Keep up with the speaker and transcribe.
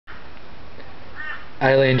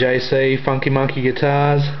Alien JC Funky Monkey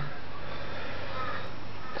guitars.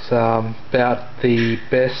 It's about the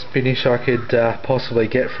best finish I could possibly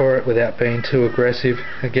get for it without being too aggressive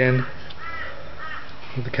again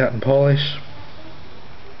with the cut and polish.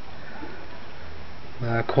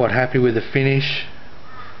 Quite happy with the finish.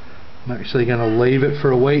 I'm actually going to leave it for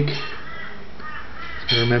a week.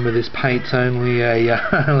 Remember, this paint's only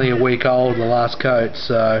a week old, the last coat,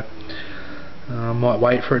 so I might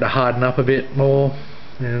wait for it to harden up a bit more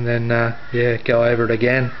and then yeah, go over it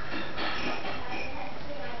again.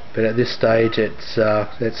 But at this stage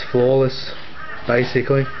it's flawless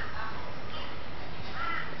basically.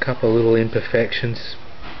 A couple of little imperfections,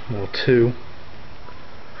 or two,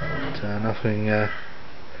 but nothing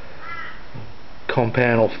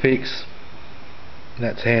compound or fix.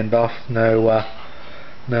 That's hand buff, no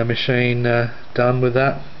machine done with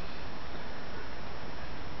that.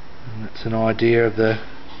 And that's an idea of the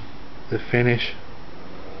finish.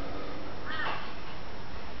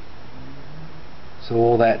 So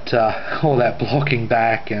all that blocking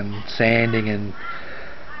back and sanding and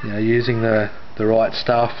using the right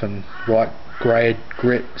stuff and right grade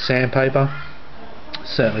grit sandpaper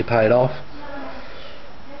certainly paid off.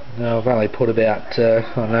 Now I've only put about I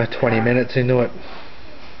don't know, 20 minutes into it,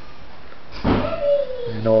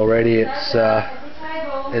 and already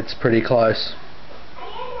it's pretty close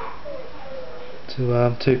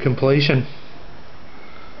to completion.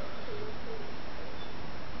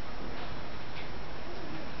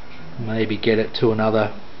 Maybe get it to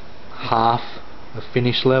another half a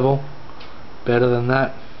finish level, better than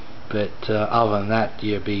that. But other than that,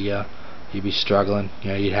 you'd be struggling.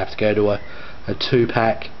 You'd have to go to a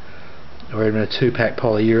 2-pack or even a 2-pack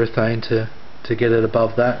polyurethane to get it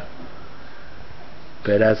above that.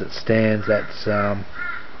 But as it stands, that's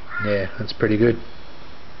yeah, that's pretty good.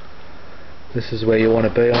 This is where you want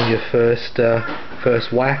to be on your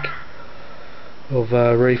first whack of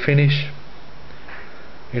refinish.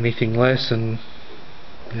 Anything less, and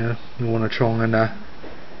you want to try and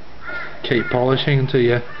keep polishing until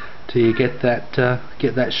you get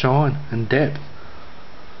that shine and depth.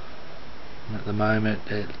 And at the moment,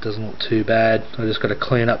 it doesn't look too bad. I just got to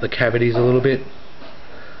clean up the cavities a little bit.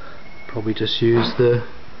 Probably just use the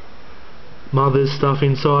mother's stuff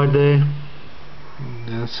inside there.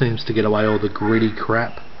 It seems to get away all the gritty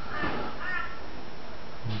crap.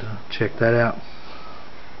 And, check that out.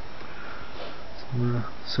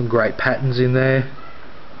 Some great patterns in there,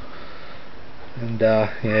 and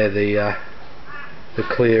yeah, the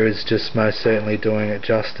clear is just most certainly doing it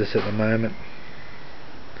justice at the moment.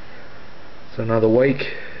 So another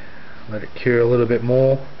week, let it cure a little bit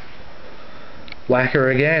more, whack her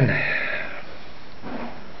again,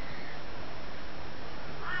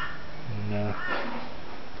 and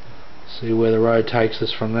see where the road takes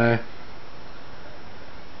us from there.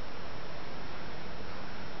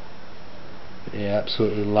 Yeah,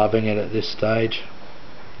 absolutely loving it at this stage,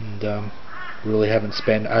 and really haven't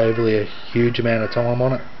spent overly a huge amount of time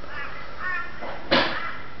on it.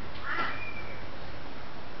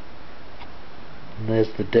 And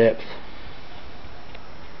there's the depth.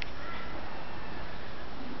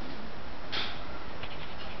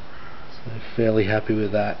 So fairly happy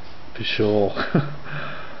with that for sure.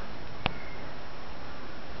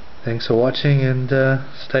 Thanks for watching, and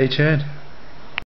stay tuned.